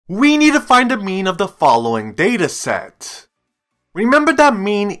we need to find the mean of the following dataset. Remember that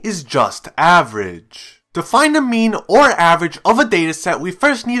mean is just average. To find the mean or average of a dataset, we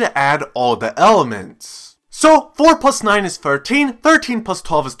first need to add all the elements. So 4 plus 9 is 13, 13 plus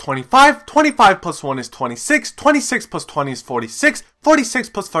 12 is 25, 25 plus 1 is 26, 26 plus 20 is 46, 46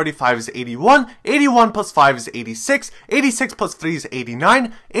 plus 35 is 81, 81 plus 5 is 86, 86 plus 3 is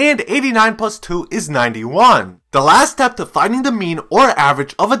 89, and 89 plus 2 is 91. The last step to finding the mean or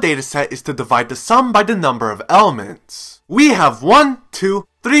average of a dataset is to divide the sum by the number of elements. We have 1, 2,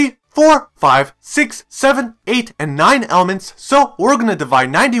 3, 4, 5, 6, 7, 8, and 9 elements, so we're gonna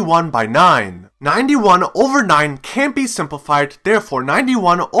divide 91 by 9. 91 over 9 can't be simplified, therefore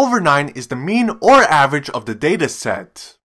 91 over 9 is the mean or average of the dataset.